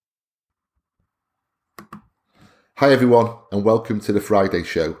Hi everyone, and welcome to the Friday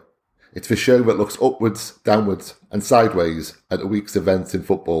show. It's the show that looks upwards, downwards, and sideways at a week's events in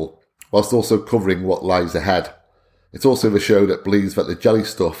football, whilst also covering what lies ahead. It's also the show that believes that the jelly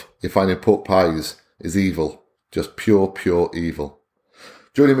stuff you find in pork pies is evil, just pure evil.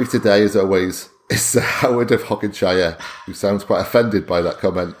 Joining me today, as always, is Sir Howard of Hockenshire, who sounds quite offended by that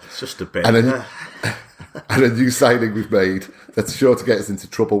comment. It's just a bit. And a new signing we've made that's sure to get us into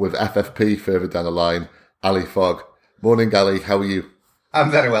trouble with FFP further down the line, Ali Fogg. Morning, Ali. How are you? I'm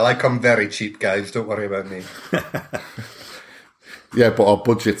very well. I come very cheap, guys. Don't worry about me. Yeah, but our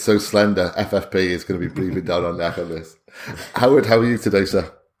budget's so slender, FFP is going to be breathing down our neck on this. Howard, how are you today,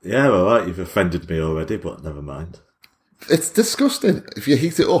 sir? Yeah, all right. You've offended me already, but never mind. It's disgusting. If you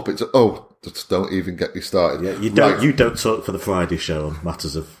heat it up, it's... Oh, just don't even get me started. Yeah, you don't talk for the Friday show on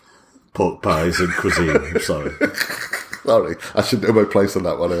matters of pork pies and cuisine. I'm sorry. Sorry, I should know my place on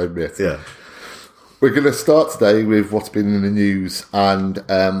that one, I admit. Yeah. We're going to start today with what's been in the news, and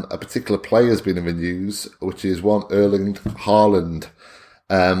a particular player's been in the news, which is one Erling Haaland,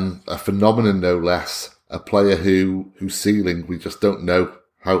 a phenomenon no less, a player whose ceiling we just don't know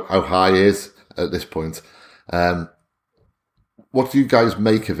how high is at this point. What do you guys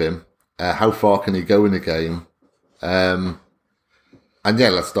make of him? How far can he go in the game? And yeah,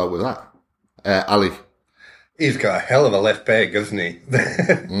 let's start with that. Ali. He's got a hell of a left peg, hasn't he?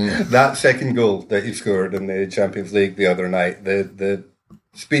 That second goal that he scored in the Champions League the other night, the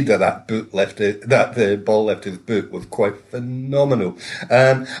speed that the ball left his boot was quite phenomenal.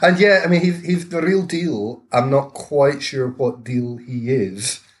 And yeah, I mean, he's the real deal. I'm not quite sure what deal he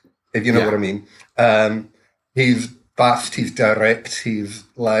is, if you know what I mean. He's fast, he's direct, he's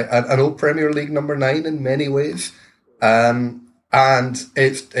like an old Premier League number 9 in many ways. And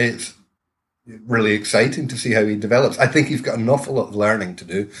it's really exciting to see how he develops. I think he's got an awful lot of learning to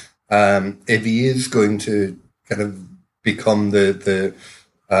do. If he is going to kind of become the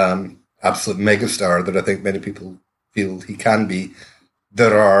absolute megastar that I think many people feel he can be,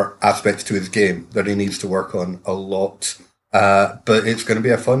 there are aspects to his game that he needs to work on a lot. But it's going to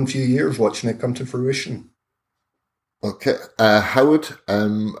be a fun few years watching it come to fruition. Okay. Howard,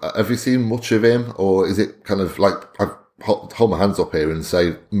 have you seen much of him, or is it kind of like... hold my hands up here and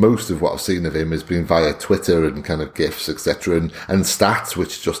say most of what I've seen of him has been via Twitter and kind of GIFs, etc., and stats,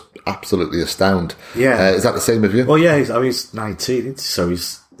 which just absolutely astound. Yeah. Is that the same with you? Well, yeah, he's 19, so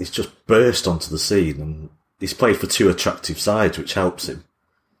he's just burst onto the scene, and he's played for 2 attractive sides, which helps him.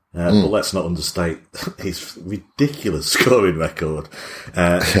 But let's not understate his ridiculous scoring record.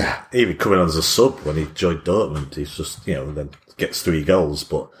 Even coming on as a sub when he joined Dortmund, he's just, then gets 3 goals,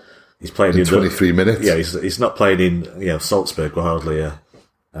 but he's playing in 23 minutes. Yeah, he's not playing in, Salzburg were hardly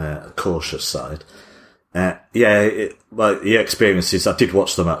a cautious side. The experiences, I did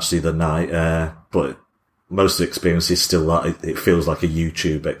watch them actually the night, but most of the experiences still like, it feels like a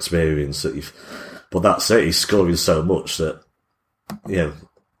YouTube experience but that's it, he's scoring so much that,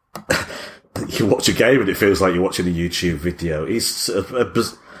 you watch a game and it feels like you're watching a YouTube video.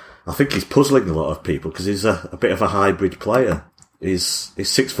 I think he's puzzling a lot of people because he's a bit of a hybrid player. He's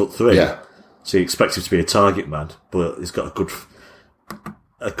 6'3", so you expect him to be a target man, but he's got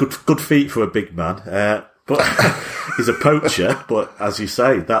a good feet for a big man. But he's a poacher. But as you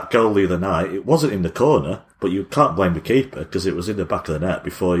say, that goal the other night, it wasn't in the corner, but you can't blame the keeper because it was in the back of the net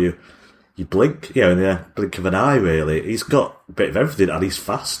before you blink, in the blink of an eye. Really, he's got a bit of everything, and he's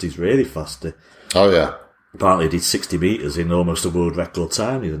fast. He's really fast. Oh yeah. Apparently, he did 60 metres in almost a world record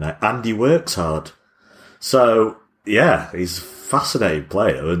time the other night, and he works hard. So yeah, he's a fascinating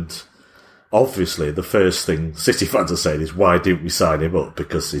player, and obviously the first thing City fans are saying is, why didn't we sign him up?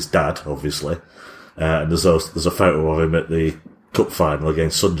 Because his dad, obviously, and there's a photo of him at the cup final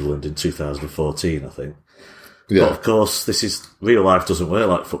against Sunderland in 2014, I think. Yeah. But of course, real life doesn't work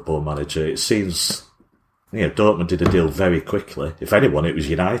like Football Manager. It seems, Dortmund did a deal very quickly. If anyone, it was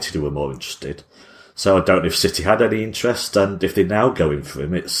United who were more interested. So I don't know if City had any interest, and if they're now going for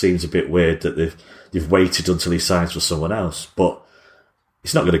him, it seems a bit weird that they've waited until he signs for someone else. But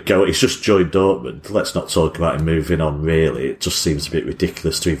he's not going to go. He's just joined Dortmund. Let's not talk about him moving on, really. It just seems a bit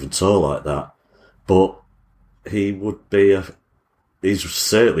ridiculous to even talk like that. But he would be he's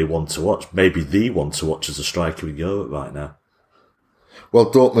certainly one to watch. Maybe the one to watch as a striker in Europe right now.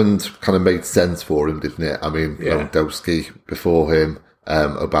 Well, Dortmund kind of made sense for him, didn't it? I mean, Lewandowski before him,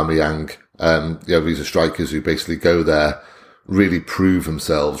 Aubameyang. These are strikers who basically go there, really prove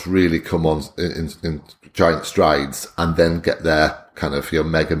themselves, really come on in giant strides, and then get their kind of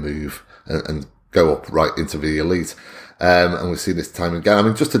mega move and go up right into the elite. And we've seen this time again. I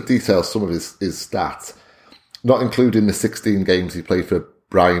mean, just to detail some of his stats, not including the 16 games he played for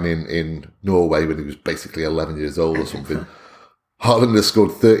Brian in Norway when he was basically 11 years old or something. Haaland has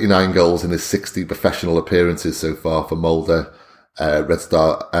scored 39 goals in his 60 professional appearances so far for Molde, Red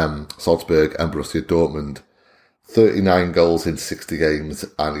Star Salzburg and Borussia Dortmund. 39 goals in 60 games,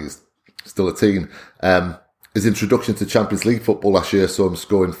 and he's still a teen. His introduction to Champions League football last year saw him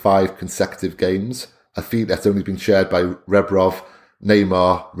score in 5 consecutive games, a feat that's only been shared by Rebrov,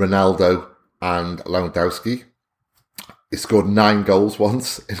 Neymar, Ronaldo and Lewandowski. He scored 9 goals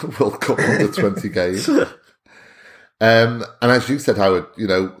once in a World Cup under 20 games. And as you said, Howard,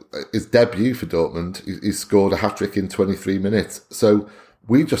 his debut for Dortmund, he scored a hat-trick in 23 minutes. So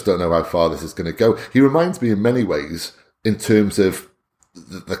we just don't know how far this is going to go. He reminds me in many ways, in terms of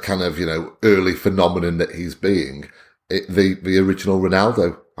the kind of, early phenomenon that he's being, the original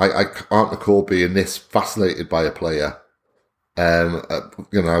Ronaldo. I can't recall being this fascinated by a player. I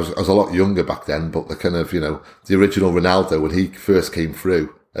was a lot younger back then, but the kind of, the original Ronaldo, when he first came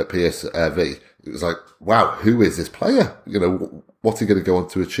through at PSV, it was like, wow, who is this player? What's he going to go on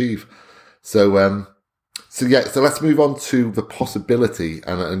to achieve? So let's move on to the possibility,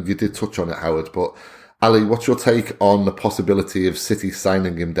 and you did touch on it, Howard, but Ali, what's your take on the possibility of City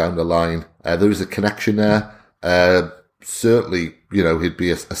signing him down the line? There is a connection there. Certainly, he'd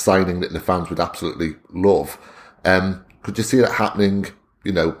be a signing that the fans would absolutely love. Could you see that happening,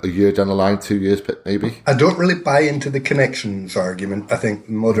 a year down the line, 2 years maybe? I don't really buy into the connections argument. I think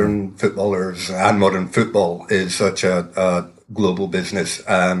modern footballers and modern football is such a global business.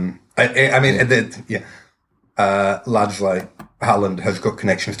 Lads like Haaland has got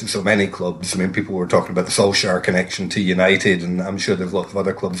connections to so many clubs. I mean, people were talking about the Solskjaer connection to United, and I'm sure there's lots of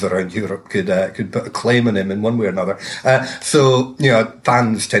other clubs around Europe could put a claim on him in one way or another. Fans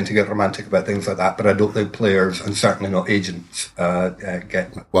tend to get romantic about things like that, but I don't think players, and certainly not agents,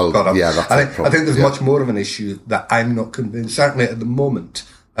 get caught up. Yeah, that's I think there's much more of an issue that I'm not convinced, certainly at the moment,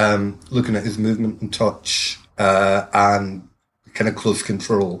 looking at his movement and touch and kind of close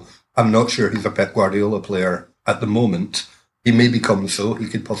control. I'm not sure he's a Pep Guardiola player at the moment. He may become so. He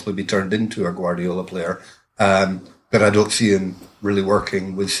could possibly be turned into a Guardiola player. But I don't see him really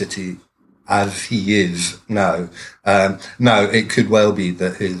working with City as he is now. Now, it could well be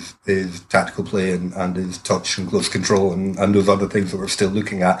that his tactical play and his touch and close control and those other things that we're still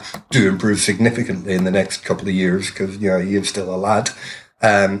looking at do improve significantly in the next couple of years, because, he is still a lad.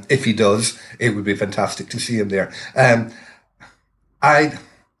 If he does, it would be fantastic to see him there.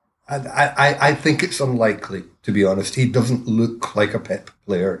 I think it's unlikely, to be honest. He doesn't look like a Pep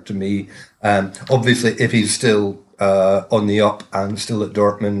player to me. Obviously, if he's still on the up and still at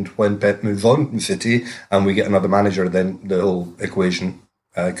Dortmund when Pep moves on from City and we get another manager, then the whole equation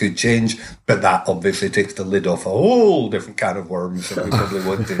could change. But that obviously takes the lid off a whole different can of worms that we probably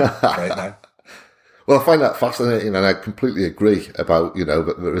won't do right now. Well, I find that fascinating, and I completely agree about,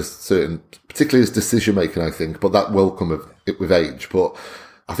 that there is certain, particularly his decision-making, I think, but that will come with age. But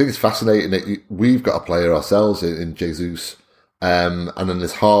I think it's fascinating that we've got a player ourselves in Jesus, and then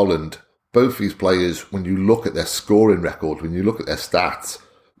there's Haaland. Both these players, when you look at their scoring record, when you look at their stats,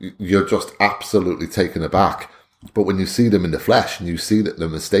 you're just absolutely taken aback. But when you see them in the flesh and you see that the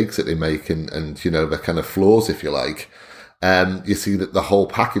mistakes that they make and their kind of flaws, if you like, you see that the whole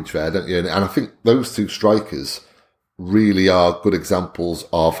package there, don't you? And I think those two strikers really are good examples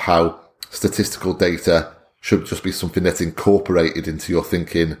of how statistical data should just be something that's incorporated into your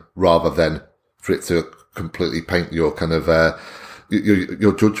thinking rather than for it to completely paint your kind of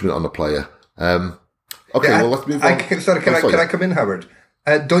your judgment on the player. Let's move on. Can I come in, Howard?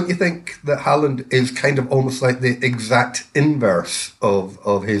 Don't you think that Haaland is kind of almost like the exact inverse of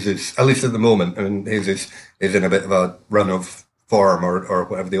Jesus, at least at the moment? I mean, Jesus is in a bit of a run of form or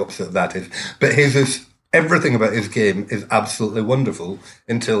whatever the opposite of that is. But Jesus, everything about his game is absolutely wonderful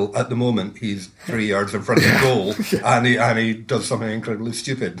until at the moment he's 3 yards in front of goal and he does something incredibly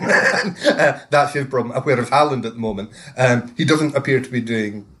stupid. That's his problem. Whereas Haaland at the moment, he doesn't appear to be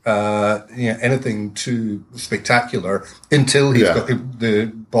doing anything too spectacular until he's got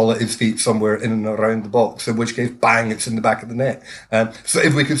the ball at his feet somewhere in and around the box, in which case, bang, it's in the back of the net. So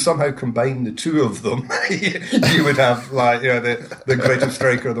if we could somehow combine the two of them, you would have the greatest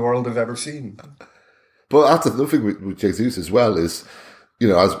striker the world has ever seen. But that's another thing with Jesus as well is,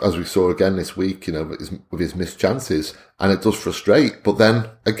 as we saw again this week, with his missed chances, and it does frustrate. But then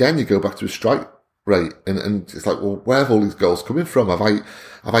again, you go back to his strike rate, and it's like, well, where have all these goals coming from? Have I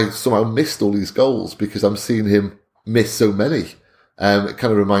somehow missed all these goals because I'm seeing him miss so many? It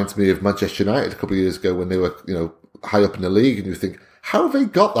kind of reminds me of Manchester United a couple of years ago when they were, high up in the league, and you think, how have they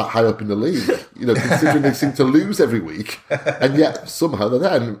got that high up in the league? Considering they seem to lose every week, and yet somehow they're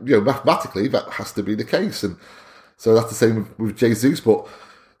there. And mathematically, that has to be the case. And So that's the same with Jesus, but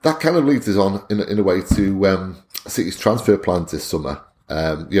that kind of leads us on in a way to City's transfer plans this summer.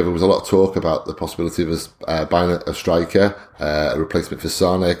 There was a lot of talk about the possibility of us buying a striker, a replacement for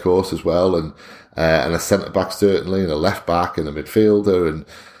Sane, of course, as well, and a centre-back certainly, and a left-back and a midfielder. And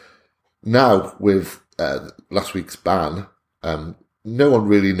now with last week's ban, no one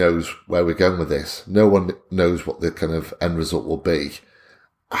really knows where we're going with this. No one knows what the kind of end result will be.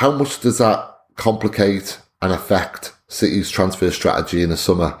 How much does that complicate and affect City's transfer strategy in the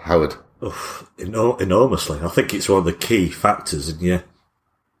summer, Howard? Enormously. I think it's one of the key factors in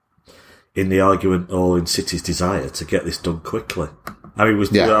the argument or in City's desire to get this done quickly. I mean,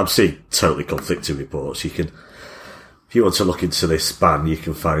 I'm seeing totally conflicting reports. If you want to look into this ban, you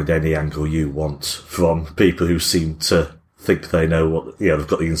can find any angle you want from people who seem to think they know what, they've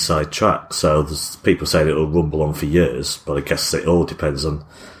got the inside track. So there's people saying it'll rumble on for years, but I guess it all depends on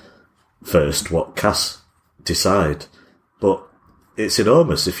first what CAS decide. But it's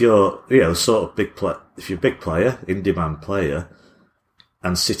enormous. If you're, sort of if you're a big player, in-demand player,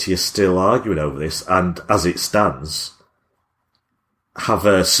 and City are still arguing over this, and as it stands, have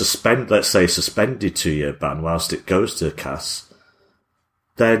a suspended 2-year ban whilst it goes to CAS,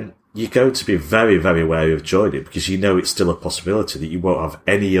 then you're going to be very, very wary of joining because you know it's still a possibility that you won't have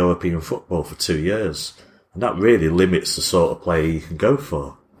any European football for 2 years. And that really limits the sort of player you can go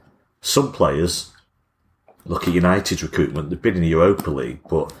for. Some players, look at United's recruitment, they've been in the Europa League,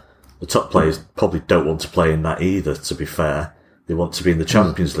 but the top players probably don't want to play in that either, to be fair. They want to be in the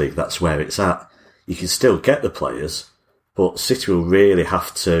Champions League, that's where it's at. You can still get the players, but City will really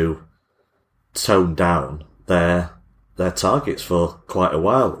have to tone down their targets for quite a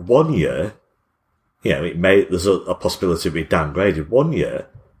while. 1 year, there's a possibility of being downgraded. 1 year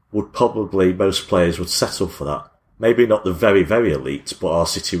would probably, most players would settle for that. Maybe not the very, very elite, but are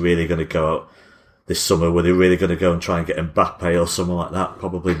City really going to go out this summer? Were they really going to go and try and get Mbappe or someone like that?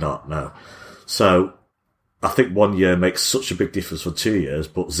 Probably not, no. So I think 1 year makes such a big difference for 2 years,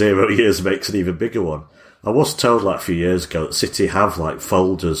 but 0 years makes an even bigger one. I was told a few years ago that City have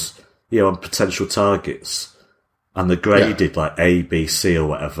folders, on potential targets, and they're graded A, B, C or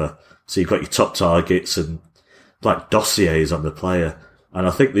whatever. So you've got your top targets and dossiers on the player. And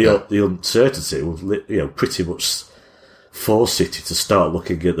I think the uncertainty will, pretty much force City to start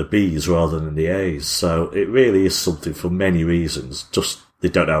looking at the Bs rather than the As. So it really is something for many reasons. Just they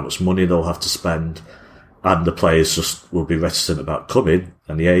don't know how much money they'll have to spend, and the players just will be reticent about coming,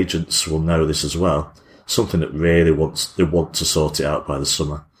 and the agents will know this as well. Something that really they want to sort it out by the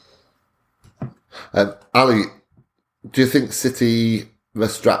summer. Ali, do you think City, their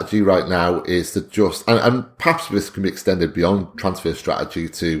strategy right now is to just, and perhaps this can be extended beyond transfer strategy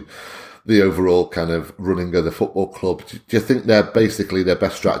to the overall kind of running of the football club? Do you think their best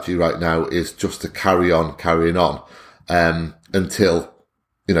strategy right now is just to carrying on until,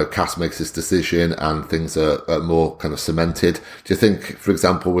 CAS makes this decision and things are more kind of cemented? Do you think, for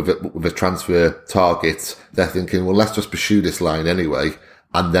example, with the transfer targets, they're thinking, well, let's just pursue this line anyway,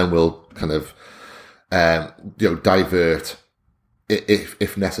 and then we'll kind of, divert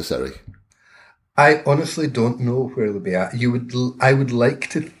if necessary? I honestly don't know where they'll be at. I would like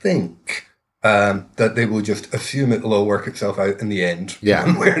to think that they will just assume it'll all work itself out in the end,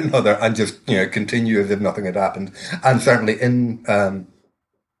 one way or another, and just continue as if nothing had happened. And certainly in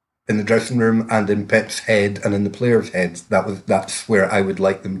the dressing room and in Pep's head and in the players' heads, that's where I would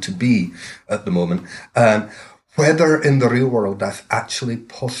like them to be at the moment. Whether in the real world that's actually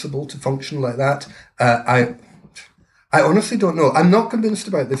possible to function like that, I honestly don't know. I'm not convinced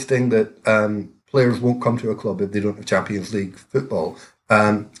about this thing that players won't come to a club if they don't have Champions League football.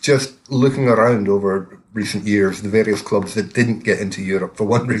 Just looking around over recent years, the various clubs that didn't get into Europe for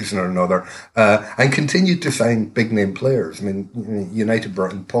one reason or another, and continued to sign big-name players. I mean, United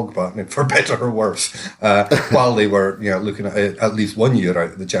brought in Pogba, for better or worse, while they were looking at least 1 year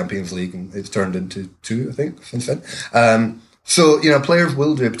out of the Champions League, and it's turned into 2, I think, since then. So players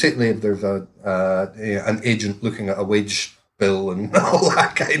will do it, particularly if there's an agent looking at a wage bill and all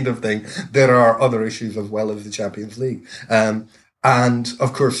that kind of thing. There are other issues as well as the Champions League. And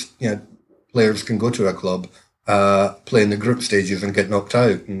of course, players can go to a club, play in the group stages and get knocked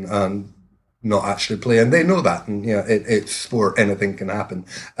out and not actually play. And they know that. And, it's sport. Anything can happen.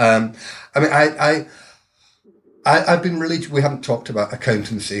 I've been we haven't talked about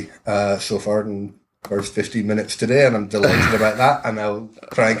accountancy, so far in the first 15 minutes today, and I'm delighted about that. And I'll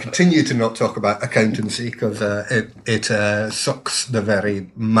try and continue to not talk about accountancy because, it sucks the very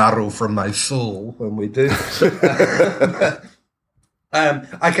marrow from my soul when we do.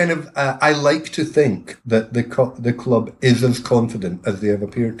 I like to think that the club is as confident as they have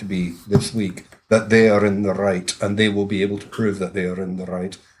appeared to be this week that they are in the right, and they will be able to prove that they are in the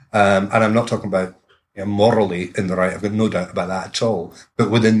right. And I'm not talking about morally in the right. I've got no doubt about that at all.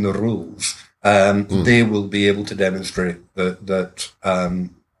 But within the rules, they will be able to demonstrate that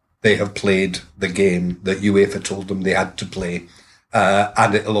they have played the game that UEFA told them they had to play,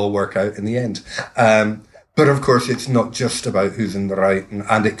 and it'll all work out in the end. But of course, it's not just about who's in the right,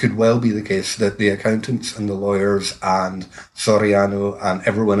 and it could well be the case that the accountants and the lawyers and Soriano and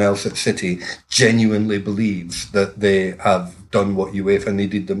everyone else at City genuinely believes that they have done what UEFA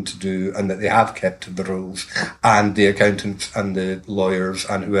needed them to do and that they have kept to the rules, and the accountants and the lawyers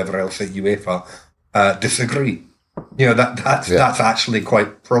and whoever else at UEFA disagree. That's actually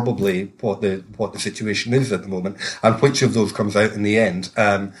quite probably what the situation is at the moment, and which of those comes out in the end.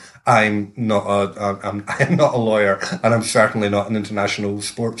 I'm not a lawyer, and I'm certainly not an international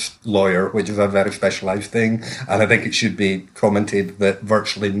sports lawyer, which is a very specialised thing. And I think it should be commented that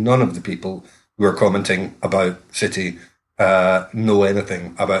virtually none of the people who are commenting about City know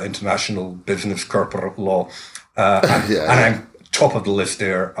anything about international business, corporate law. And I'm top of the list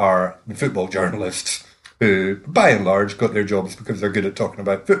there are the football journalists, who, by and large, got their jobs because they're good at talking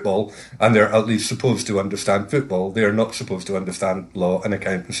about football, and they're at least supposed to understand football. They are not supposed to understand law and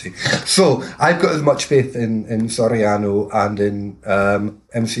accountancy. So I've got as much faith in Soriano and in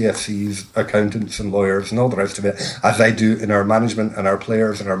MCFC's accountants and lawyers and all the rest of it as I do in our management and our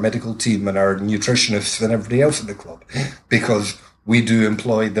players and our medical team and our nutritionists and everybody else at the club, because we do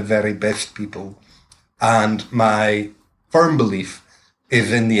employ the very best people. And my firm belief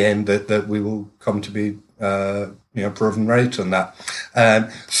is in the end that we will come to be proven right on that.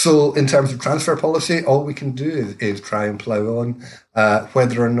 So in terms of transfer policy, all we can do is try and plough on.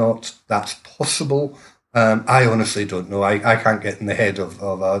 Whether or not that's possible, I honestly don't know. I can't get in the head of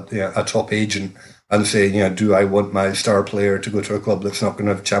a top agent and say, do I want my star player to go to a club that's not going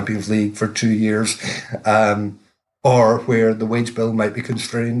to have Champions League for 2 years, or where the wage bill might be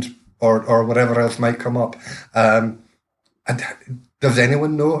constrained, or whatever else might come up. And does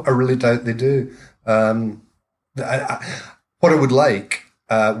anyone know? I really doubt they do. What I would like,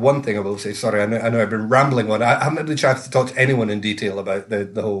 one thing I will say, sorry, I know I've been rambling on. I haven't had the chance to talk to anyone in detail about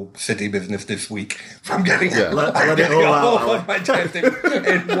the whole City business this week. I'm getting let it all out. Off my chest in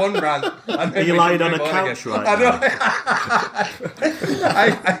one rant. Are you lying on a couch right now?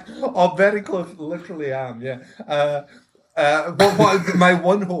 I'm very close, literally am, yeah. But my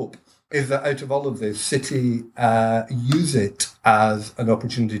one hope is that out of all of this, City use it as an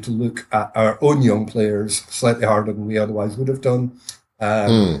opportunity to look at our own young players slightly harder than we otherwise would have done.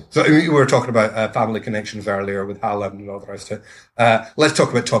 So we were talking about family connections earlier with Haaland and all the rest of it. Let's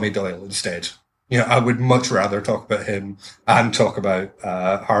talk about Tommy Doyle instead. I would much rather talk about him and talk about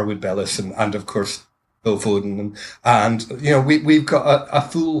Harwood Bellis and of course Phil Foden and we've got a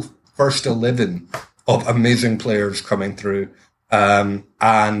full first 11 of amazing players coming through.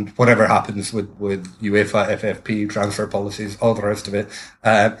 And whatever happens with UEFA, FFP, transfer policies, all the rest of it,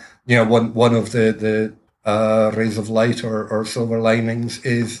 one of the rays of light or silver linings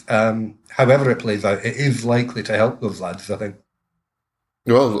is, however it plays out, it is likely to help those lads, I think.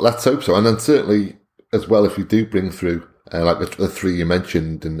 Well, let's hope so. And then certainly as well, if we do bring through, like the three you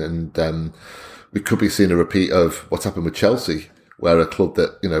mentioned, and we could be seeing a repeat of what's happened with Chelsea, where a club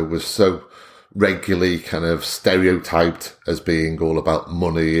that, was so regularly kind of stereotyped as being all about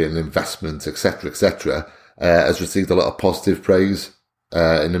money and investment, etc., has received a lot of positive praise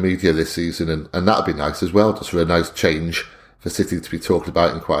in the media this season, and that'd be nice as well, just for a nice change for City to be talked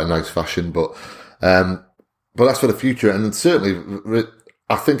about in quite a nice fashion. But that's for the future, and certainly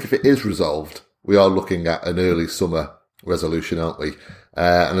I think if it is resolved, we are looking at an early summer resolution, aren't we?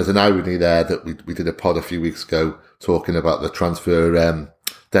 And there's an irony there that we did a pod a few weeks ago talking about the transfer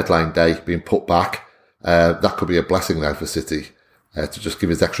deadline day being put back. That could be a blessing now for City to just give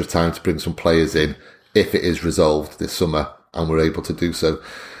us extra time to bring some players in if it is resolved this summer and we're able to do so.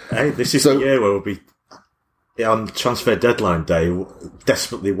 Hey, this is the year where we'll be on transfer deadline day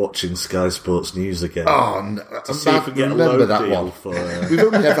desperately watching Sky Sports News again. Oh, no, to see if we get remember that one. For,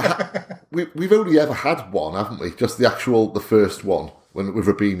 we've only ever had one, haven't we? Just the first one with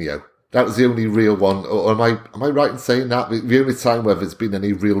Robinho. That was the only real one, or am I right in saying that? The only time where there's been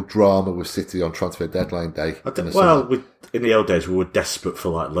any real drama with City on transfer deadline day. In the old days, we were desperate for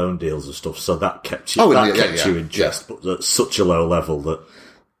like loan deals and stuff, so that kept you you in jest, but at such a low level that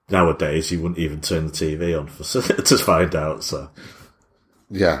nowadays you wouldn't even turn the TV on to find out. So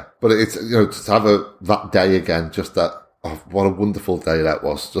yeah, but it's to have that day again, just that. Oh, what a wonderful day that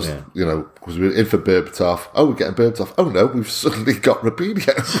was. Just, because we were in for Berbatov. Oh, we're getting Berbatov. Oh, no, we've suddenly got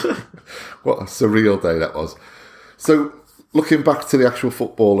Robinho. What a surreal day that was. So, looking back to the actual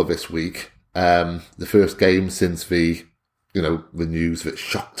football of this week, The first game since the news that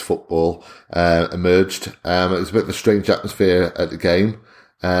shocked football emerged. It was a bit of a strange atmosphere at the game,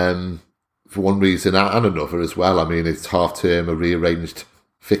 for one reason and another as well. I mean, it's half-term, a rearranged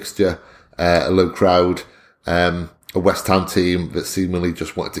fixture, a low crowd, a West Ham team that seemingly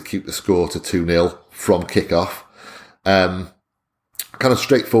just wanted to keep the score to 2-0 from kick-off. Kind of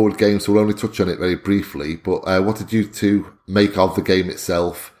straightforward game, so we'll only touch on it very briefly. But what did you two make of the game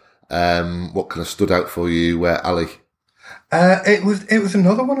itself? What kind of stood out for you, Ali? It was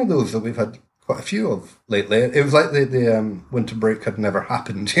another one of those that we've had quite a few of lately. It was like the winter break had never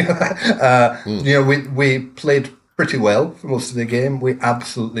happened. We played pretty well for most of the game. We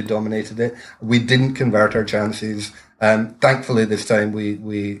absolutely dominated it. We didn't convert our chances. Thankfully, this time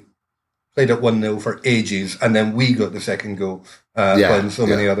we played at 1-0 for ages, and then we got the second goal. Playing so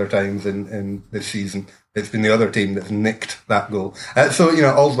many other times in this season, it's been the other team that's nicked that goal.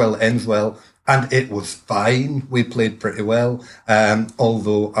 All's well that ends well. And it was fine. We played pretty well,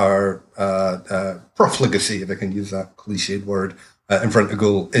 although our profligacy, if I can use that cliched word, in front of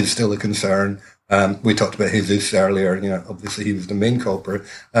goal is still a concern. We talked about Jesus earlier. Obviously he was the main culprit.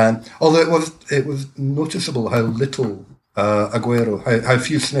 Although it was noticeable how little Aguero, how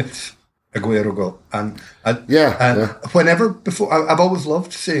few sniffs Aguero got. Whenever before, I've always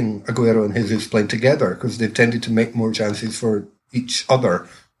loved seeing Aguero and Jesus playing together because they've tended to make more chances for each other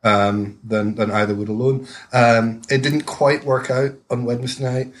than either would alone. It didn't quite work out on Wednesday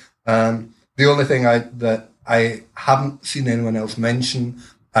night. The only thing that I haven't seen anyone else mention,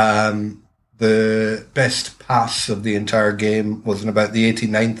 the best pass of the entire game was in about the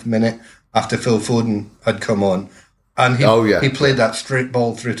 89th minute after Phil Foden had come on. And he played that straight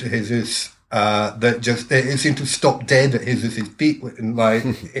ball through to Jesus. That just it seemed to stop dead at Jesus' feet in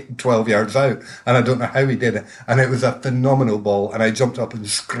like 12 yards out, and I don't know how he did it. And it was a phenomenal ball, and I jumped up and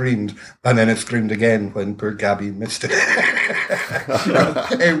screamed, and then I screamed again when poor Gabby missed it.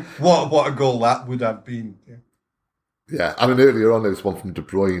 What a goal that would have been! Yeah, I mean earlier on there was one from De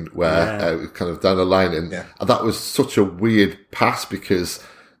Bruyne where it was kind of down the line, and that was such a weird pass because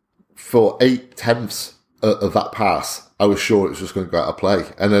for 8/10 of that pass, I was sure it was just going to go out of play.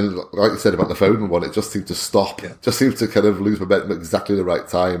 And then, like you said about the Foden one, it just seemed to stop. Yeah. Just seemed to kind of lose momentum at exactly the right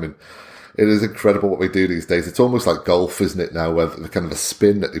time. And it is incredible what we do these days. It's almost like golf, isn't it, now, where the kind of a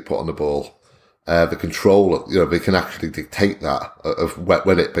spin that they put on the ball, the control, they can actually dictate that of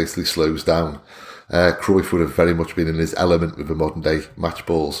when it basically slows down. Cruyff would have very much been in his element with the modern day match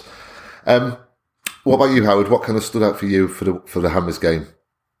balls. What about you, Howard? What kind of stood out for you for the Hammers game?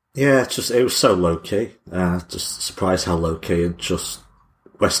 Yeah, it was so low key. Just surprised how low key and just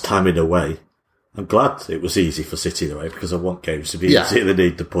West Ham in a way. I'm glad it was easy for City in a way because I want games to be easy. They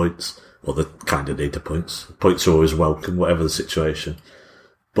need the points, or they kind of need the points. Points are always welcome, whatever the situation.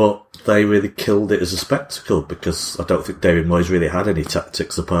 But they really killed it as a spectacle because I don't think David Moyes really had any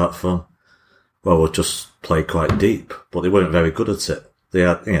tactics apart from, we'll just play quite deep. But they weren't very good at it. They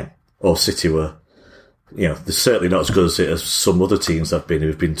had, or City were. They're certainly not as good at it as some other teams have been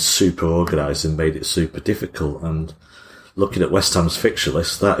who've been super organised and made it super difficult. And looking at West Ham's fixture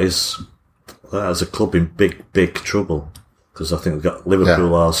list, that is a club in big, big trouble. Because I think they've got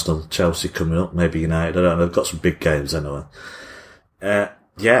Liverpool, Arsenal, Chelsea coming up, maybe United. I don't know. They've got some big games anyway.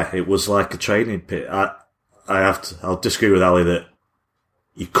 It was like a training pit. I'll disagree with Ali that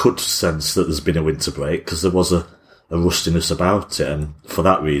you could sense that there's been a winter break because there was a rustiness about it. And for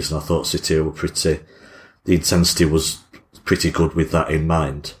that reason, I thought City were the intensity was pretty good with that in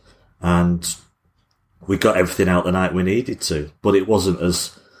mind. And we got everything out the night we needed to. But it wasn't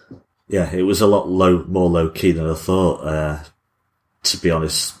it was a lot more low-key than I thought. To be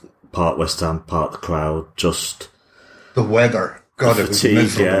honest, part West Ham, part the crowd, just... The weather. God, it was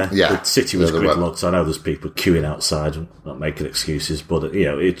miserable. The City was gridlocked. I know there's people queuing outside, I'm not making excuses, but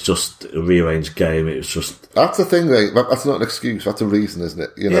it's just a rearranged game. It was just... That's the thing, though. That's not an excuse. That's a reason, isn't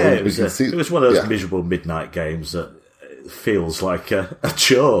it? It was one of those miserable midnight games that feels like a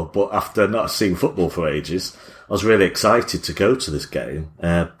chore, but after not seeing football for ages, I was really excited to go to this game,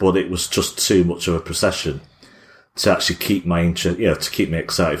 but it was just too much of a procession to actually keep my interest, to keep me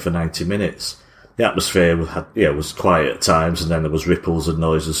excited for 90 minutes. The atmosphere was quiet at times, and then there was ripples and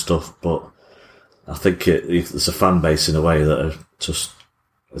noise and stuff. But I think there's a fan base in a way that are just,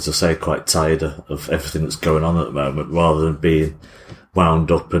 as I say, quite tired of everything that's going on at the moment. Rather than being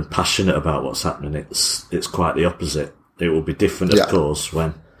wound up and passionate about what's happening, it's quite the opposite. It will be different, of course,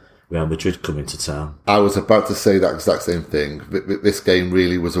 when Real Madrid come into town. I was about to say that exact same thing. This game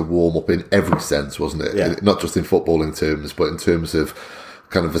really was a warm up in every sense, wasn't it? Yeah. Not just in footballing terms, but in terms of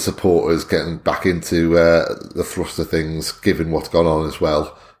kind of the supporters getting back into the thrust of things, given what's gone on as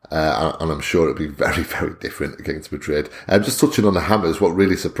well. And I'm sure it'll be very, very different against Madrid. Just touching on the hammers, what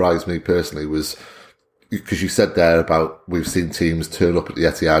really surprised me personally was, because you said there about we've seen teams turn up at the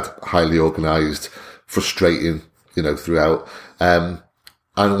Etihad, highly organised, frustrating, throughout.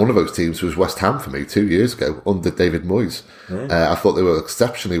 And one of those teams was West Ham for me 2 years ago under David Moyes. I thought they were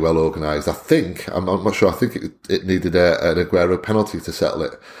exceptionally well organised. I'm not sure, I think it needed an Aguero penalty to settle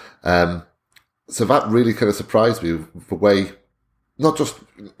it. So that really kind of surprised me, the way, not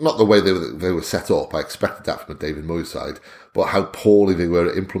the way they were set up. I expected that from the David Moyes side, but how poorly they were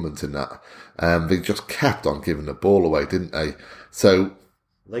at implementing that. They just kept on giving the ball away, didn't they? So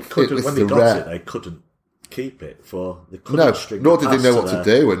they couldn't, when they got it, they couldn't keep it they couldn't string nor did they know what to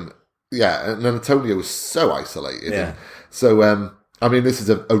do, and Antonio was so isolated. Yeah. So this is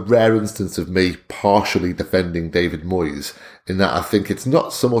a rare instance of me partially defending David Moyes, in that I think it's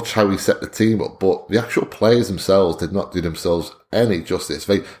not so much how he set the team up, but the actual players themselves did not do themselves any justice.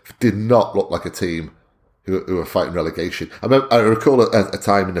 They did not look like a team who were fighting relegation. I recall a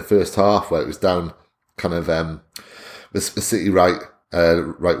time in the first half where it was down kind of the City right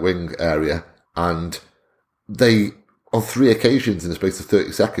wing area, and they, on 3 occasions in the space of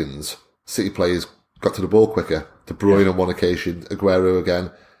 30 seconds, City players got to the ball quicker. De Bruyne on one occasion, Aguero again.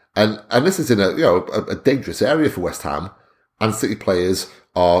 And this is in a dangerous area for West Ham, and City players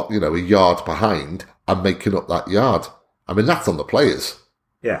are, a yard behind and making up that yard. That's on the players.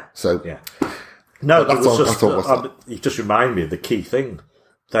 Yeah. So, yeah. No, you just remind me of the key thing.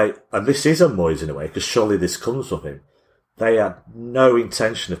 And this is a Moyes in a way, because surely this comes from him. They had no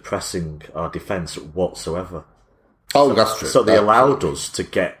intention of pressing our defence whatsoever. Oh, that's true. So they allowed us to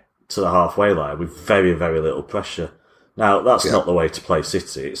get to the halfway line with very, very little pressure. Now, that's not the way to play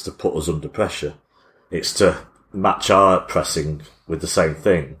City. It's to put us under pressure. It's to match our pressing with the same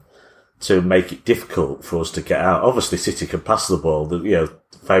thing to make it difficult for us to get out. Obviously, City can pass the ball.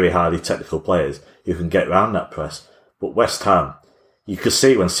 Very highly technical players who can get around that press. But West Ham, you could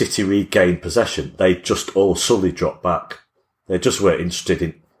see when City regained possession, they just all suddenly dropped back. They just weren't interested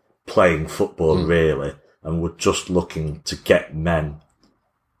in playing football, really, and were just looking to get men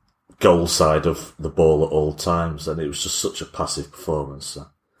goal side of the ball at all times. And it was just such a passive performance. So.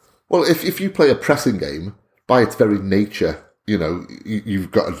 Well, if you play a pressing game, by its very nature,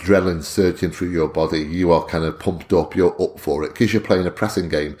 you've got adrenaline surging through your body. You are kind of pumped up. You're up for it because you're playing a pressing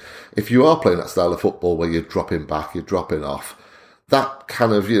game. If you are playing that style of football where you're dropping back, you're dropping off, that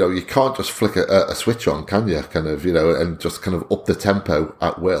kind of, you can't just flick a switch on, can you? Kind of, and just kind of up the tempo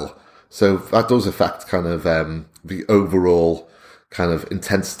at will. So that does affect kind of the overall kind of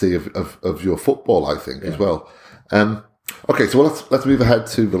intensity of your football, I think, as well. Okay, so let's move ahead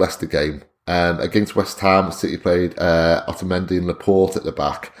to the Leicester game. Against West Ham, City played Otamendi and Laporte at the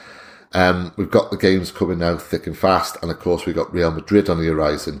back. We've got the games coming now thick and fast, and of course we've got Real Madrid on the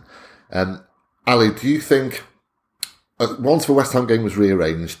horizon. Ali, do you think, once the West Ham game was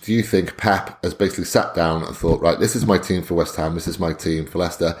rearranged, do you think Pep has basically sat down and thought, right, this is my team for West Ham, this is my team for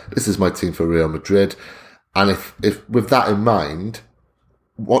Leicester, this is my team for Real Madrid, and if with that in mind,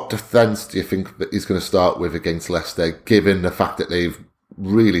 what defence do you think that he's going to start with against Leicester, given the fact that they've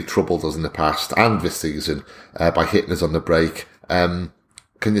really troubled us in the past and this season by hitting us on the break? Can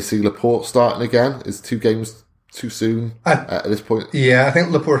you see Laporte starting again? Is 2 games too soon at this point? Yeah, I think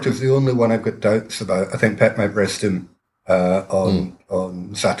Laporte is the only one I've got doubts about. I think Pep might rest him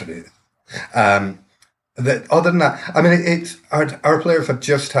on Saturday. Other than that, it's our players have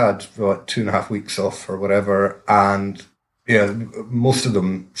just had 2.5 weeks off or whatever, and most of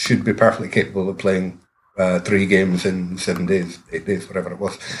them should be perfectly capable of playing 3 games in 7 days, 8 days, whatever it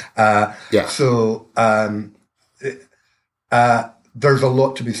was. So there's a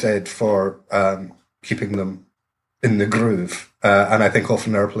lot to be said for keeping them in the groove, and I think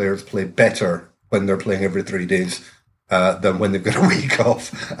often our players play better when they're playing every 3 days than when they've got a week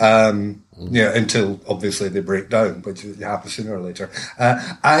off. Until obviously they break down, which happens sooner or later.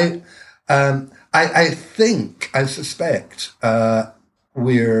 I suspect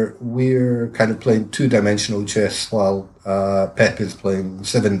we're kind of playing 2-dimensional chess while Pep is playing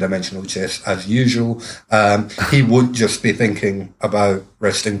 7-dimensional chess as usual. He won't just be thinking about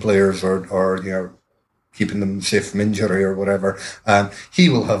resting players or keeping them safe from injury or whatever. He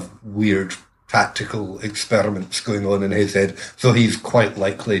will have weird tactical experiments going on in his head, so he's quite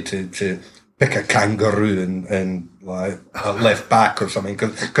likely to pick a kangaroo and like a left back or something,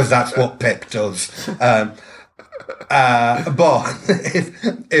 because that's what Pep does. But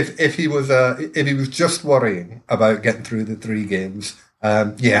if he was just worrying about getting through the 3 games,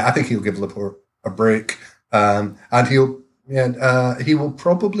 I think he'll give Laporte a break, and he will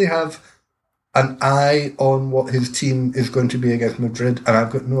probably have an eye on what his team is going to be against Madrid, and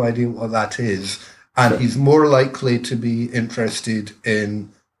I've got no idea what that is. And he's more likely to be interested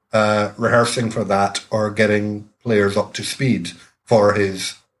in rehearsing for that or getting players up to speed for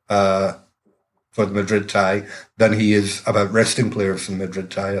his for the Madrid tie than he is about resting players from Madrid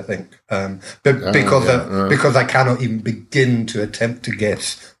tie, I think. Because I cannot even begin to attempt to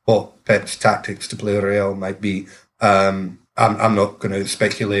guess what Pep's tactics to play Real might be. I'm not going to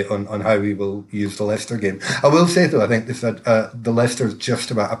speculate on how he will use the Leicester game. I will say, though, I think that the Leicester is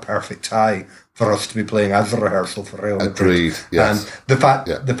just about a perfect tie for us to be playing as a rehearsal for Real Madrid. Agreed, yes. And the fact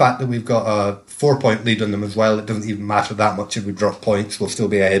that we've got a 4-point lead on them as well, it doesn't even matter that much if we drop points. We'll still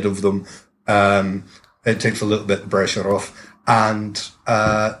be ahead of them. It takes a little bit of pressure off. And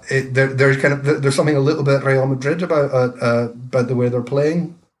there's something a little bit Real Madrid about the way they're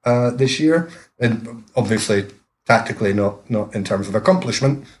playing this year. And obviously, tactically, not in terms of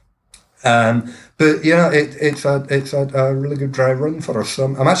accomplishment. But yeah, it's a really good dry run for us.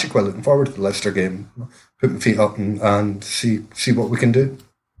 I'm actually quite looking forward to the Leicester game. Put my feet up and see what we can do.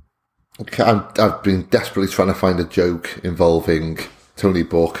 Okay, I've been desperately trying to find a joke involving Tony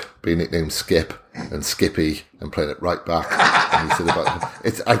Buck being nicknamed Skip and Skippy and playing it right back. And he said about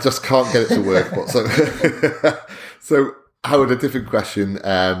it. I just can't get it to work. But so Howard, a different question.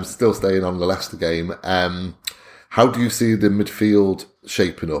 Still staying on the Leicester game. How do you see the midfield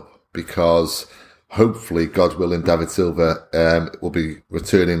shaping up? Because hopefully, God willing, David Silva will be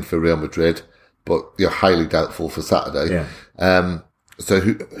returning for Real Madrid, but you're highly doubtful for Saturday. Yeah. So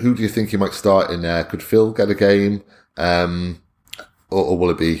who do you think you might start in there? Could Phil get a game? Or will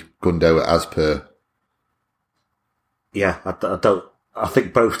it be Gundo as per? Yeah, I don't. I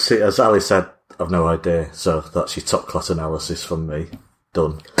think both, as Ali said, I've no idea. So that's your top class analysis from me.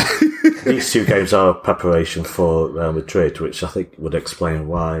 Done. These two games are preparation for Real Madrid, which I think would explain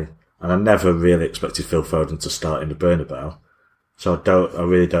why. And I never really expected Phil Foden to start in the Bernabeu. So I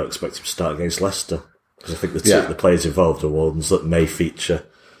really don't expect him to start against Leicester. Because I think the players involved are ones that may feature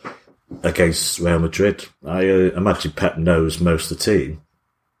against Real Madrid. I imagine Pep knows most of the team.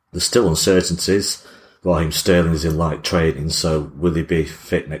 There's still uncertainties. Raheem Sterling is in light training, so will he be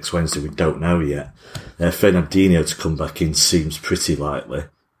fit next Wednesday? We don't know yet. Fernandinho to come back in seems pretty likely,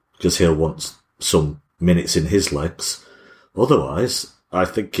 because he'll want some minutes in his legs. Otherwise, I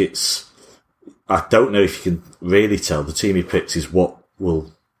think I don't know if you can really tell. The team he picked is what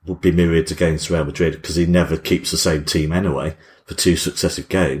will be mirrored against Real Madrid, because he never keeps the same team anyway for 2 successive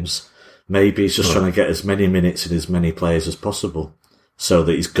games. Maybe he's just trying to get as many minutes in as many players as possible, so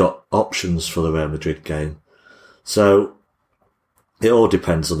that he's got options for the Real Madrid game. So it all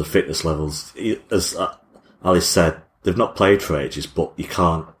depends on the fitness levels. As Ali said, they've not played for ages, but they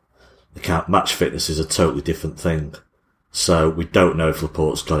can't match fitness is a totally different thing. So we don't know if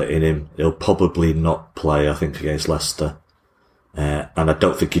Laporte's got it in him. He'll probably not play, I think, against Leicester. And I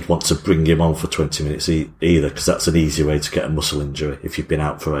don't think he'd want to bring him on for 20 minutes either, because that's an easy way to get a muscle injury if you've been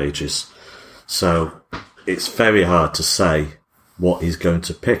out for ages. So it's very hard to say what he's going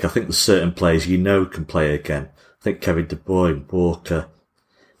to pick. I think there's certain players can play again. I think Kevin De Bruyne, Walker,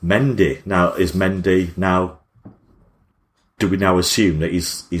 Mendy. Now, is Mendy now? Do we now assume that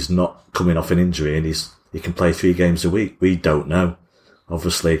he's not coming off an injury and he can play 3 games a week? We don't know.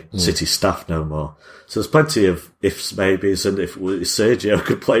 Obviously, City staff know more. So there's plenty of ifs, maybes, and if Sergio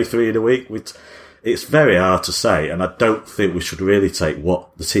could play 3 in a week, it's very hard to say. And I don't think we should really take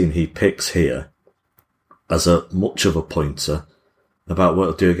what the team he picks here as much of a pointer about what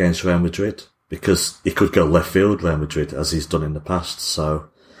he'll do against Real Madrid, because he could go left field Real Madrid as he's done in the past. So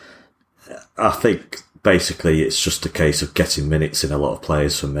I think basically it's just a case of getting minutes in a lot of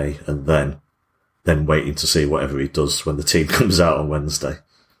players for me, and then waiting to see whatever he does when the team comes out on Wednesday.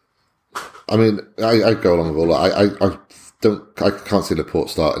 I mean, I go along with all that. I can't see Laporte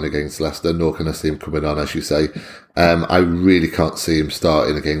starting against Leicester, nor can I see him coming on, as you say. I really can't see him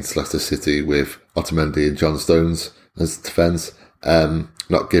starting against Leicester City with Otamendi and John Stones as defence.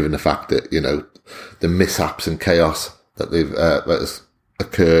 Not given the fact that, the mishaps and chaos that that has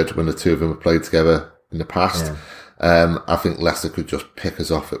occurred when the two of them have played together in the past. Yeah. I think Leicester could just pick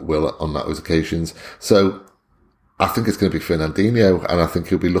us off at will on those occasions. So I think it's going to be Fernandinho, and I think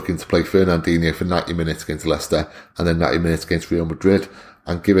he'll be looking to play Fernandinho for 90 minutes against Leicester and then 90 minutes against Real Madrid.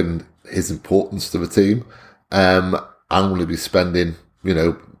 And given his importance to the team, I'm going to be spending,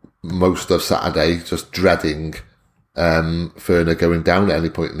 most of Saturday just dreading Ferner going down at any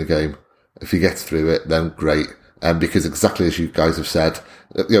point in the game. If he gets through it, then great. Because exactly as you guys have said,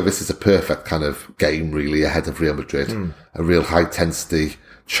 this is a perfect kind of game really ahead of Real Madrid. A real high intensity,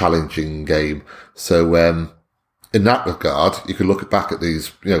 challenging game. So, in that regard, you could look back at these,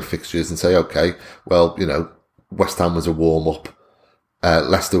 fixtures and say, okay, well, West Ham was a warm-up.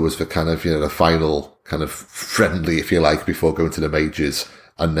 Leicester was for kind of, the final kind of friendly, if you like, before going to the majors.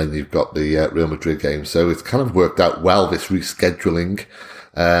 And then you've got the Real Madrid game. So it's kind of worked out well, this rescheduling,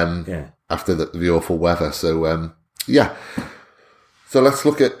 after the awful weather. So, So let's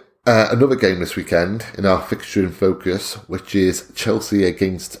look at another game this weekend in our fixture in focus, which is Chelsea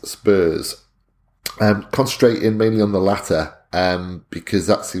against Spurs. Concentrating mainly on the latter, because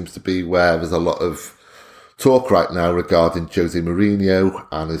that seems to be where there's a lot of talk right now regarding Jose Mourinho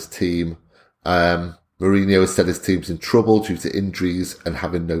and his team. Mourinho has said his team's in trouble due to injuries and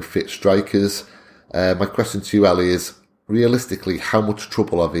having no fit strikers. My question to you, Ali, is realistically, how much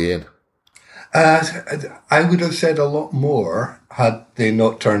trouble are they in? I would have said a lot more had they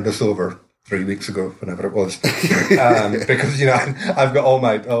not turned us over 3 weeks ago, whenever it was, because I've got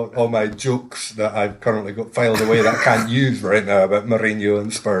all my jokes that I've currently got filed away that I can't use right now about Mourinho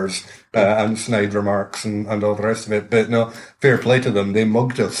and Spurs and snide remarks and all the rest of it. But no, fair play to them. They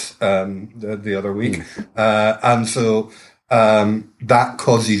mugged us the other week, and so that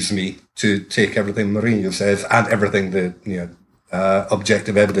causes me to take everything Mourinho says and everything that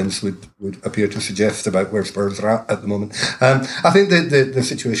objective evidence would appear to suggest about where Spurs are at the moment. I think the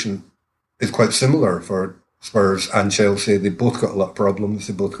situation is quite similar for Spurs and Chelsea. They both got a lot of problems.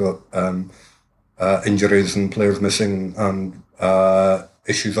 They both got injuries and players missing and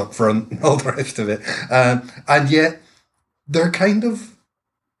issues up front and all the rest of it. And yet they're kind of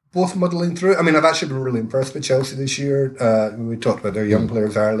both muddling through. I mean, I've actually been really impressed with Chelsea this year. We talked about their young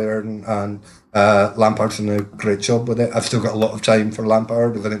players earlier, and Lampard's done a great job with it. I've still got a lot of time for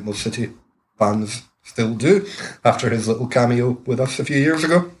Lampard, as I think most City fans still do, after his little cameo with us a few years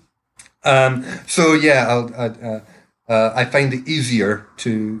ago. So yeah, I find it easier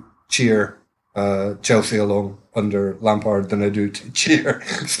to cheer Chelsea along under Lampard than I do to cheer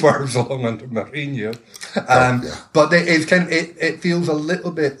Spurs along under Mourinho. But it feels a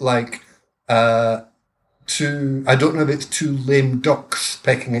little bit like I don't know if it's two lame ducks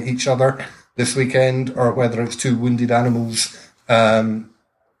pecking at each other this weekend or whether it's two wounded animals.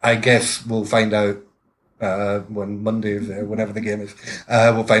 I guess we'll find out when Monday, whenever the game is.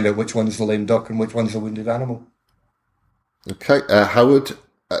 We'll find out which one's the lame duck and which one's the wounded animal. Okay, Howard,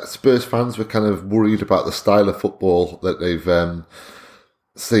 Spurs fans were kind of worried about the style of football that they've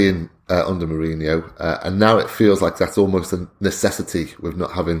seen under Mourinho, and now it feels like that's almost a necessity with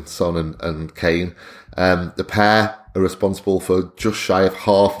not having Son and Kane. The pair are responsible for just shy of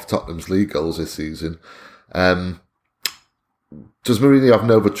half of Tottenham's league goals this season. Does Mourinho have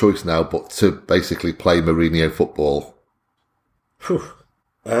no other choice now but to basically play Mourinho football?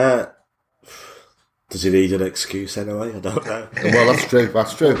 Does he need an excuse anyway? I don't know. Well, that's true.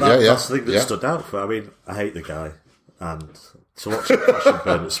 That's the thing that stood out for. I mean, I hate the guy, and to watch him crash and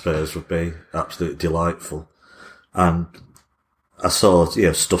burn at Spurs would be absolutely delightful. And I saw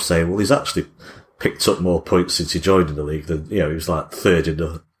stuff saying, well, he's actually picked up more points since he joined in the league than he was like third in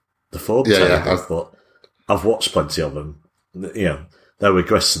the form table. But I've watched plenty of them. They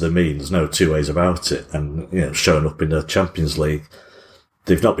regress to the mean. There's no two ways about it. And showing up in the Champions League,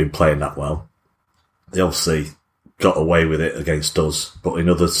 they've not been playing that well. They obviously got away with it against us, but in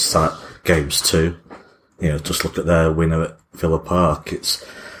other games too. Just look at their winner at Villa Park.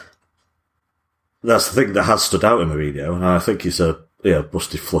 That's the thing that has stood out in Mourinho, and I think he's a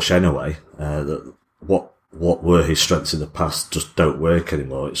busted flush anyway. That what were his strengths in the past just don't work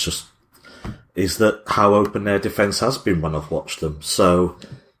anymore. It's just is that how open their defence has been when I've watched them. So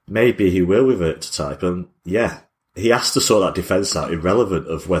maybe he will revert to type, and he has to sort that defence out, irrelevant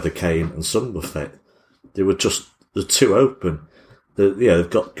of whether Kane and Son were fit. They were just the two open. They've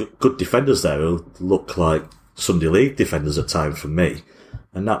got good defenders there who look like Sunday League defenders at times for me.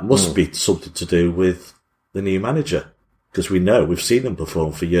 And that must be something to do with the new manager. Because we've seen them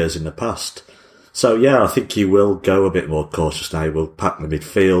perform for years in the past. So I think he will go a bit more cautious now. He will pack the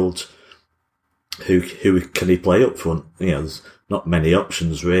midfield. Who can he play up front? There's not many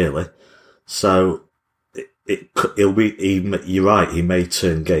options really. So it'll be, you're right, he may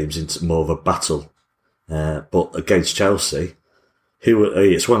turn games into more of a battle. But against Chelsea,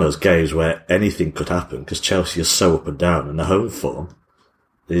 it's one of those games where anything could happen because Chelsea is so up and down, and the home form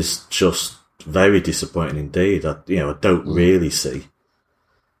is just very disappointing indeed. I don't really see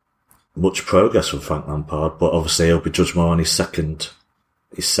much progress from Frank Lampard, but obviously he'll be judged more on his second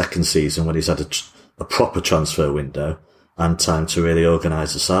season when he's had a proper transfer window and time to really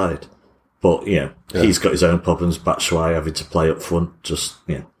organise the side. But he's got his own problems. Batshuayi having to play up front,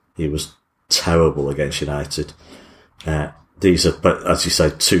 he was terrible against United. these are, but as you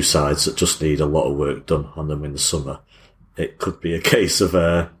say, two sides that just need a lot of work done on them in the summer. It could be a case of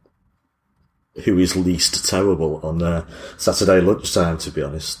who is least terrible on Saturday lunchtime. To be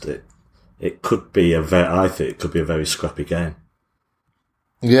honest, it could be I think it could be a very scrappy game.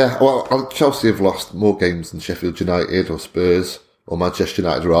 Yeah, well, Chelsea have lost more games than Sheffield United or Spurs or Manchester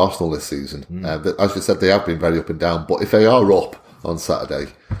United or Arsenal this season. As you said, they have been very up and down. But if they are up on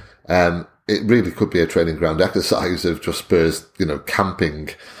Saturday, it really could be a training ground exercise of just Spurs, camping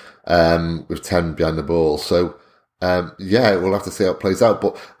with 10 behind the ball. So, we'll have to see how it plays out.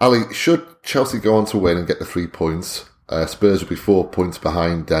 But Ali, should Chelsea go on to win and get the 3 points, Spurs will be 4 points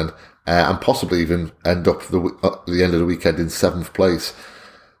behind then, and possibly even end up at the end of the weekend in 7th place.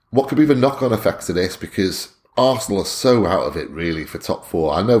 What could be the knock-on effects of this? Because Arsenal are so out of it, really, for top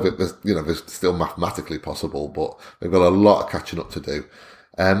 4. I know that there's still mathematically possible, but they've got a lot of catching up to do.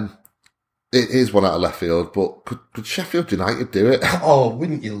 It is one out of left field, but could Sheffield United do it? Oh,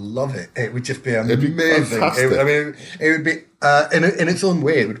 wouldn't you love it? It would just be amazing. It'd be fantastic. It would be, in its own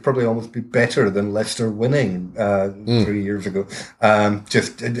way, it would probably almost be better than Leicester winning 3 years ago.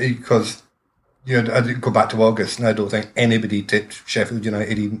 Just because, I didn't go back to August, and I don't think anybody tipped Sheffield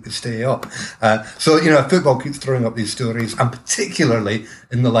United even to stay up. Football keeps throwing up these stories, and particularly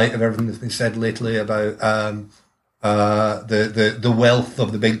in the light of everything that's been said lately about the wealth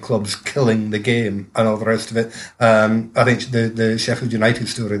of the big clubs killing the game and all the rest of it. I think the Sheffield United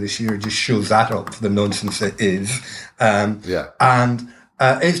story this year just shows that up for the nonsense it is. And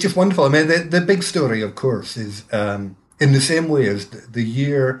it's just wonderful. I mean, the big story, of course, is in the same way as the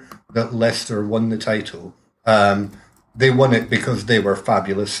year that Leicester won the title. They won it because they were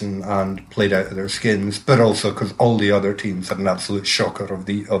fabulous and played out of their skins, but also because all the other teams had an absolute shocker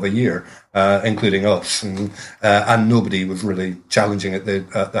of a year, including us, and nobody was really challenging at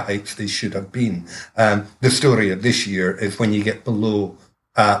the heights they should have been. The story of this year is when you get below,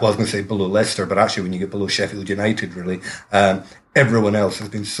 I was going to say below Leicester, but actually when you get below Sheffield United, really, everyone else has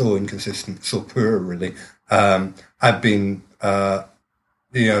been so inconsistent, so poor, really. I've been,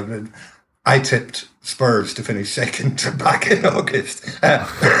 I tipped Spurs to finish second back in August.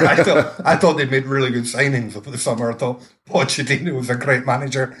 I thought they'd made really good signings over the summer. I thought Pochettino was a great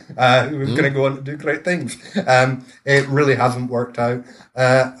manager who was going to go on to do great things. It really hasn't worked out.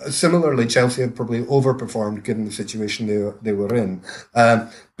 Similarly, Chelsea had probably overperformed given the situation they were in.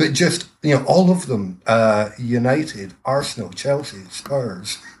 But just, all of them, United, Arsenal, Chelsea,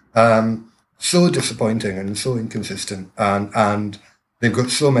 Spurs, so disappointing and so inconsistent, and they've got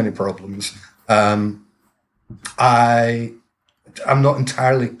so many problems. I'm not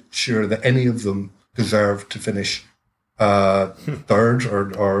entirely sure that any of them deserve to finish third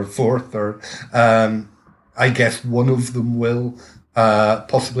or fourth. Or I guess one of them will,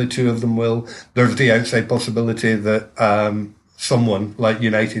 possibly two of them will. There's the outside possibility that someone like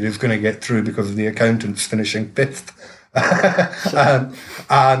United is going to get through because of the accountants finishing fifth. and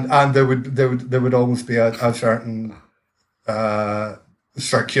there would almost be a certain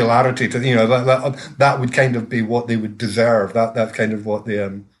circularity to that would kind of be what they would deserve. That's kind of what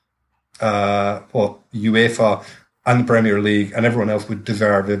the what UEFA and the Premier League and everyone else would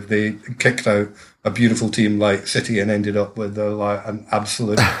deserve if they kicked out a beautiful team like City and ended up with an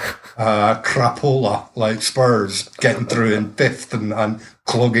absolute crapola like Spurs getting through in fifth and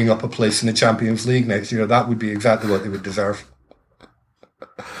clogging up a place in the Champions League next year. That would be exactly what they would deserve.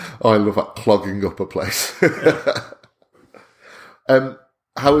 Oh, I love that, clogging up a place.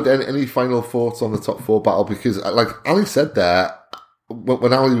 Howard, any final thoughts on the top 4 battle? Because, like Ali said there,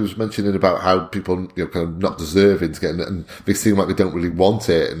 when Ali was mentioning about how people kind of not deserving to get in, and they seem like they don't really want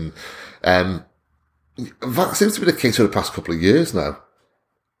it, and that seems to be the case for the past couple of years now.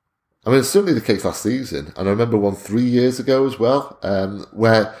 I mean, it's certainly the case last season, and I remember one 3 years ago as well,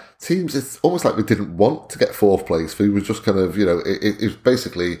 where teams, it's almost like they didn't want to get 4th place. They were just kind of, it was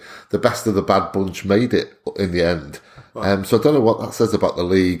basically the best of the bad bunch made it in the end. Wow. So I don't know what that says about the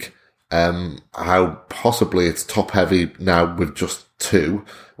league, how possibly it's top heavy now with just 2,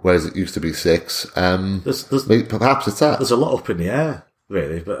 whereas it used to be 6. Perhaps it's that. There's a lot up in the air,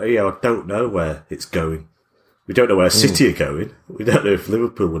 really, but I don't know where it's going. We don't know where City are going. We don't know if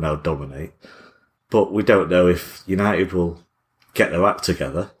Liverpool will now dominate, but we don't know if United will get their act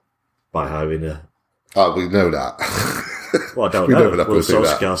together by hiring a... Oh, we know that. Well, I don't know. Will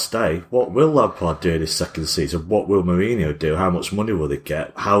Solskjaer stay? What will Lampard do this second season? What will Mourinho do? How much money will they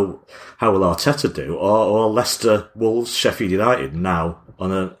get? How will Arteta do? Or Leicester, Wolves, Sheffield United now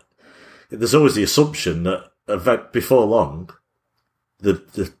on a... There's always the assumption that before long,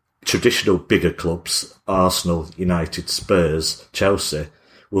 the traditional bigger clubs, Arsenal, United, Spurs, Chelsea,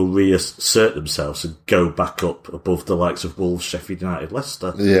 will reassert themselves and go back up above the likes of Wolves, Sheffield United,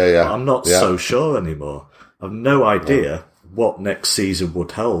 Leicester. Yeah. But I'm not so sure anymore. I've no idea what next season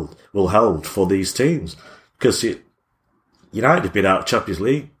will hold for these teams, because United have been out of Champions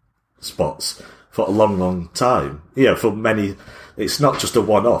League spots for a long, long time. For many, it's not just a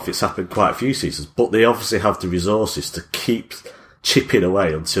one-off. It's happened quite a few seasons, but they obviously have the resources to keep chipping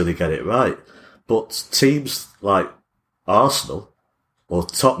away until they get it right. But teams like Arsenal or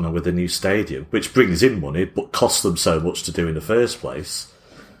Tottenham with a new stadium, which brings in money but costs them so much to do in the first place,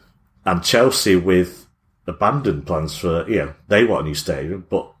 and Chelsea with abandoned plans for, they want a new stadium,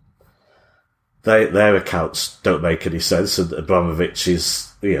 but their accounts don't make any sense, and Abramovich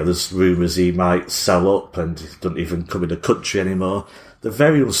is, there's rumours he might sell up and he doesn't even come in the country anymore. They're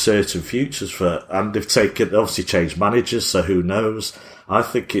very uncertain futures and they've obviously changed managers, so who knows? I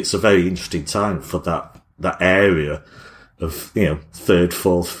think it's a very interesting time for that area of, third,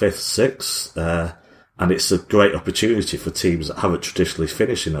 fourth, fifth, sixth, and it's a great opportunity for teams that haven't traditionally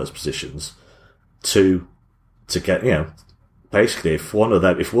finished in those positions to get, basically,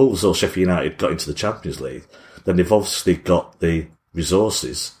 if Wolves or Sheffield United got into the Champions League, then they've obviously got the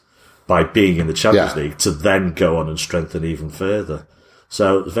resources by being in the Champions League to then go on and strengthen even further.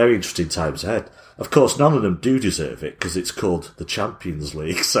 So, very interesting times ahead. Of course, none of them do deserve it because it's called the Champions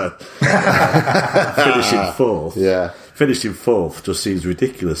League. So, finishing fourth just seems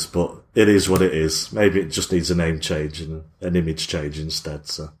ridiculous, but it is what it is. Maybe it just needs a name change and an image change instead.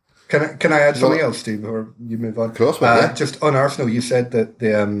 So. Can I add something else, Steve, or you move on? Of course, yeah. Just on Arsenal, you said that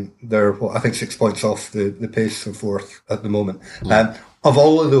they're I think 6 points off the pace of fourth at the moment. Of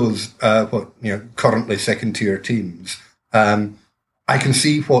all of those, currently second tier teams, I can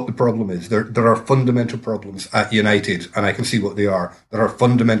see what the problem is. There are fundamental problems at United, and I can see what they are. There are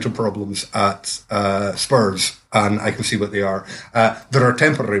fundamental problems at Spurs, and I can see what they are. There are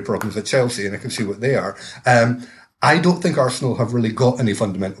temporary problems at Chelsea, and I can see what they are. I don't think Arsenal have really got any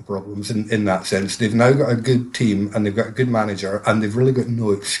fundamental problems in that sense. They've now got a good team and they've got a good manager and they've really got no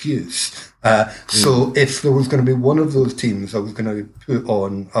excuse. So if there was going to be one of those teams that was going to put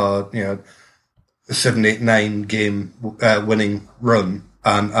on, a 7, 8, 9 game winning run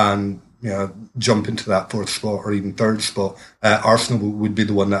and jump into that fourth spot or even third spot, Arsenal would be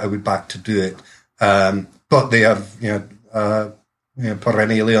the one that I would back to do it. But they have,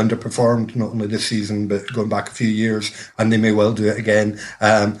 perennially underperformed, not only this season, but going back a few years, and they may well do it again.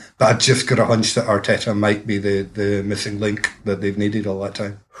 But I just got a hunch that Arteta might be the missing link that they've needed all that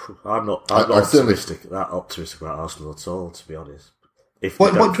time. I'm not optimistic about Arsenal at all, to be honest. If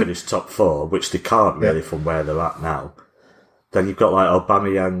they don't finish top four, which they can't really from where they're at now, then you've got like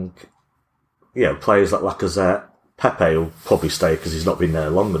Aubameyang, players like Lacazette. Pepe will probably stay because he's not been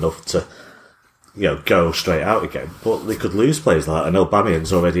there long enough to go straight out again. But they could lose players like that, and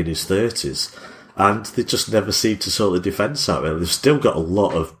Aubameyang's already in his 30s, and they just never seem to sort the defence out there. They've still got a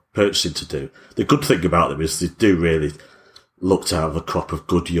lot of purchasing to do. The good thing about them is they do really look out of a crop of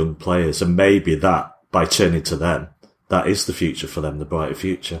good young players, and maybe that, by turning to them, that is the future for them, the brighter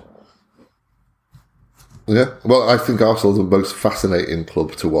future. Yeah, well, I think Arsenal are the most fascinating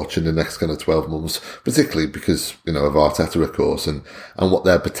club to watch in the next kind of 12 months, particularly because, of Arteta, of course, and what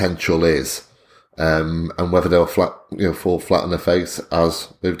their potential is. And whether they'll fall flat on their face as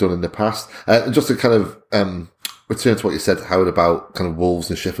they've done in the past. And just to kind of return to what you said, Howard, about kind of Wolves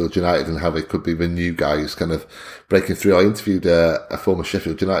and Sheffield United and how they could be the new guys kind of breaking through. I interviewed a former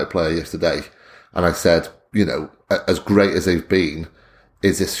Sheffield United player yesterday, and I said, as great as they've been,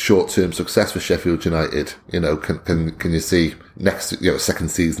 is this short-term success for Sheffield United? Can you see next, second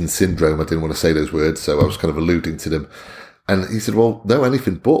season syndrome? I didn't want to say those words, so I was kind of alluding to them. And he said, well, no,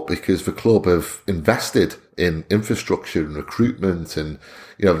 anything but, because the club have invested in infrastructure and recruitment, and,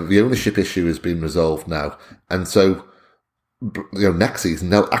 the ownership issue has been resolved now. And so, next season,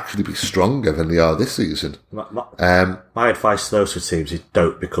 they'll actually be stronger than they are this season. My advice to those two teams is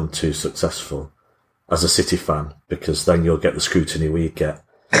don't become too successful as a City fan, because then you'll get the scrutiny we get.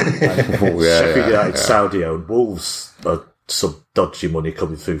 Sheffield United, Saudi-owned. Wolves are some dodgy money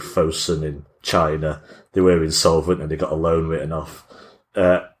coming through Fosun in China. They were insolvent and they got a loan written off.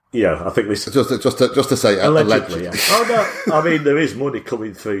 I think this just to say allegedly. Yeah. Oh no, I mean there is money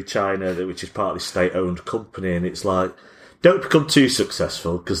coming through China, which is partly state-owned company, and it's like, don't become too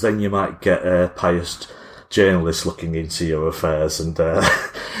successful, because then you might get pious journalists looking into your affairs, and so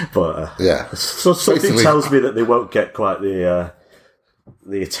something tells me that they won't get quite the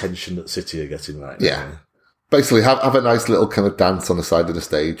attention that City are getting right now. Yeah. Basically, have a nice little kind of dance on the side of the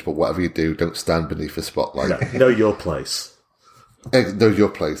stage, but whatever you do, don't stand beneath the spotlight. Know your place. Know your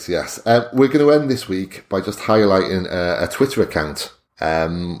place, yes. We're going to end this week by just highlighting a Twitter account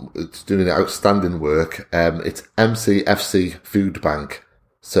It's doing outstanding work. It's MCFC Food Bank.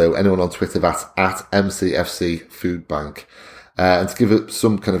 So anyone on Twitter, that's at MCFC Food Bank. And to give it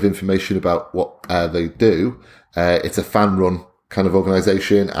some kind of information about what they do, it's a fan-run kind of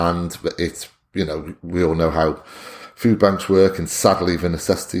organisation, and it's, we all know how food banks work, and sadly the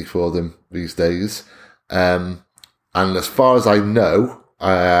necessity for them these days. And as far as I know,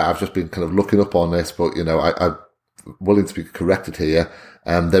 I've just been kind of looking up on this, but, I'm willing to be corrected here.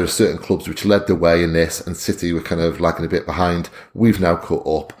 There are certain clubs which led the way in this, and City were kind of lagging a bit behind. We've now caught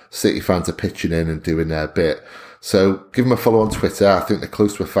up. City fans are pitching in and doing their bit. So give them a follow on Twitter. I think they're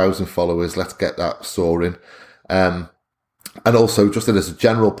close to 1,000 followers. Let's get that soaring. And also, just as a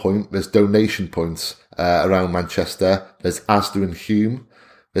general point, there's donation points around Manchester. There's Asda in Hume.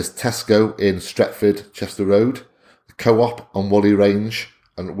 There's Tesco in Stretford, Chester Road. The Co-op on Whalley Range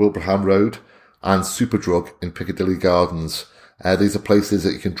and Wilbraham Road. And Superdrug in Piccadilly Gardens. These are places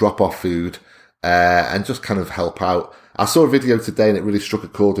that you can drop off food and just kind of help out. I saw a video today and it really struck a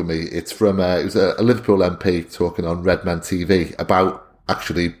chord with me. It's from it was a Liverpool MP talking on Redman TV about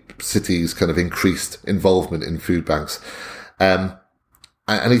actually City's kind of increased involvement in food banks. And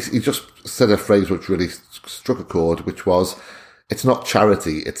he just said a phrase which really struck a chord, which was, it's not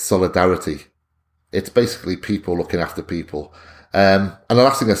charity, it's solidarity. It's basically people looking after people. And the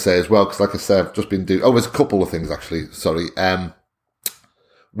last thing I say as well, because like I said, I've just been doing, there's a couple of things actually, sorry.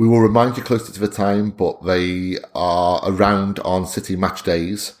 We will remind you closer to the time, but they are around on City match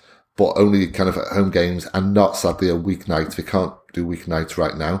days, but only kind of at home games and not sadly a weeknight. We can't do weeknights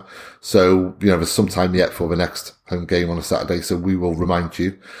right now. So, there's some time yet for the next home game on a Saturday, so we will remind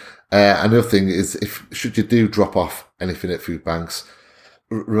you. Another thing is, should you do drop off anything at food banks,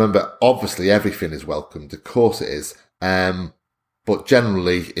 remember, obviously everything is welcomed. Of course it is. But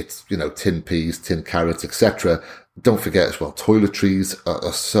generally it's, tin peas, tin carrots, etc. Don't forget as well, toiletries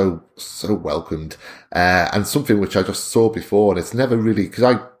are so welcomed. And something which I just saw before, and it's never really, because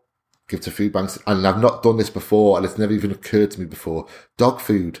I give to food banks and I've not done this before and it's never even occurred to me before. Dog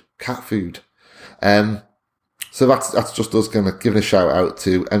food, cat food. So that's just us going to give a shout out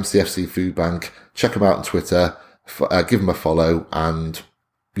to MCFC Food Bank. Check them out on Twitter, give them a follow, and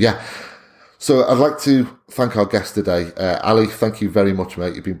yeah. So I'd like to thank our guest today. Ali, thank you very much,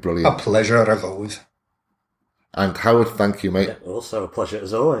 mate. You've been brilliant. A pleasure, as always. And Howard, thank you, mate. Yeah, also a pleasure,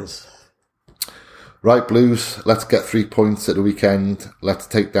 as always. Right, Blues, let's get 3 points at the weekend. Let's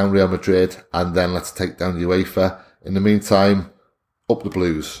take down Real Madrid, and then let's take down UEFA. In the meantime, up the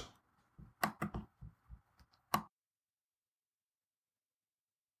Blues.